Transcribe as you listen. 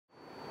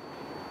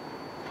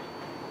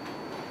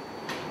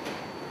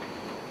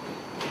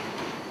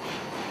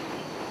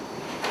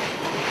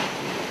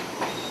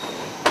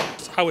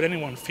how would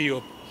anyone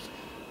feel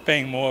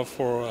paying more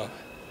for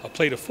a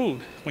plate of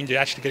food when you're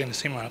actually getting the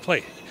same amount of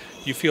plate?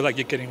 You feel like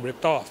you're getting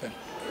ripped off.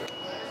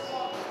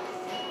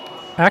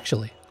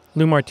 Actually,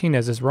 Lou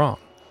Martinez is wrong.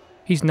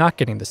 He's not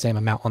getting the same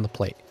amount on the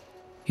plate.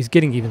 He's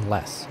getting even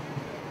less.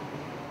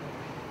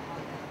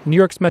 New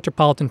York's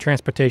Metropolitan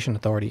Transportation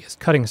Authority is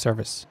cutting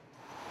service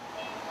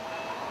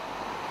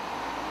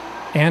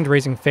and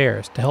raising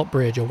fares to help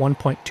bridge a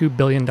 $1.2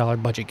 billion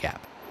budget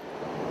gap.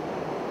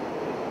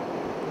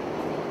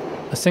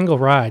 A single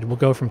ride will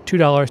go from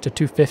 $2 to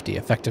 $2.50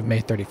 effective May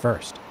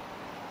 31st.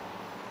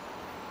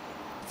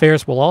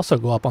 Fares will also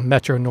go up on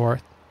Metro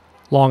North,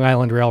 Long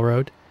Island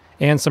Railroad,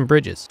 and some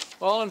bridges.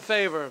 All in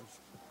favor?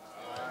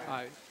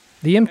 Aye.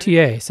 The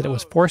MTA said it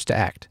was forced to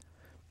act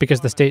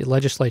because the state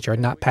legislature had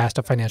not passed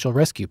a financial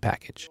rescue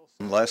package.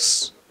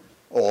 Unless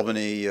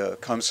Albany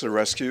comes to the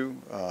rescue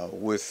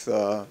with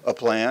a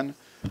plan,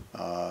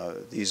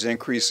 these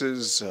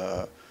increases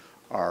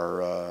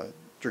are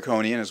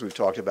draconian, as we've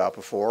talked about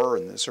before,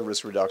 and the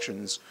service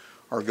reductions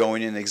are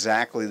going in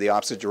exactly the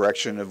opposite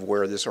direction of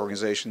where this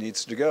organization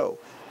needs to go.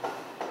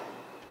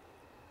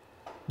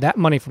 That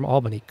money from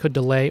Albany could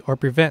delay or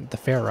prevent the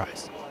fare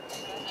rise.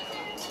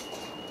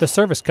 The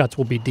service cuts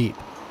will be deep.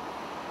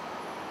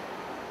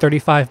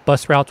 35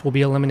 bus routes will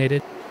be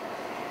eliminated.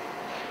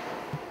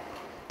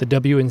 The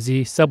W and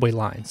Z subway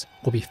lines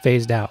will be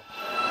phased out.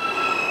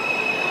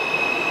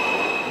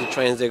 The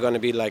trains, they're going to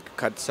be like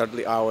cut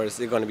certain hours.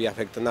 They're going to be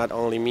affected not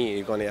only me,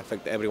 it's going to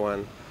affect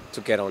everyone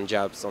to get on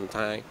jobs on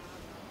time.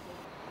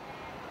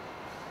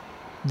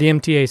 The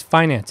MTA's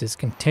finances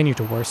continue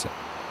to worsen,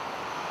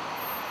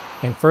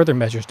 and further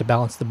measures to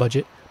balance the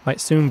budget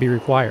might soon be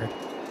required.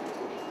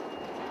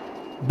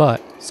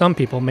 But some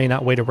people may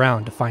not wait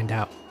around to find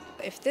out.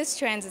 If this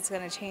transit's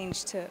going to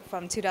change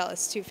from $2 to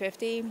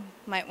 $2.50,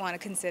 might want to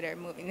consider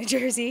moving to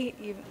Jersey.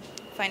 Even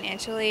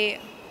financially,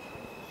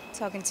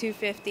 talking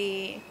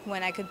 $2.50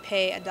 when I could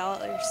pay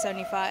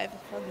 $1.75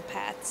 on the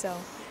path. So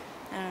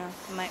I don't know,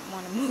 I might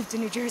want to move to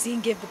New Jersey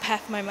and give the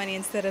path my money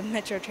instead of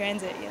Metro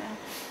Transit, you know.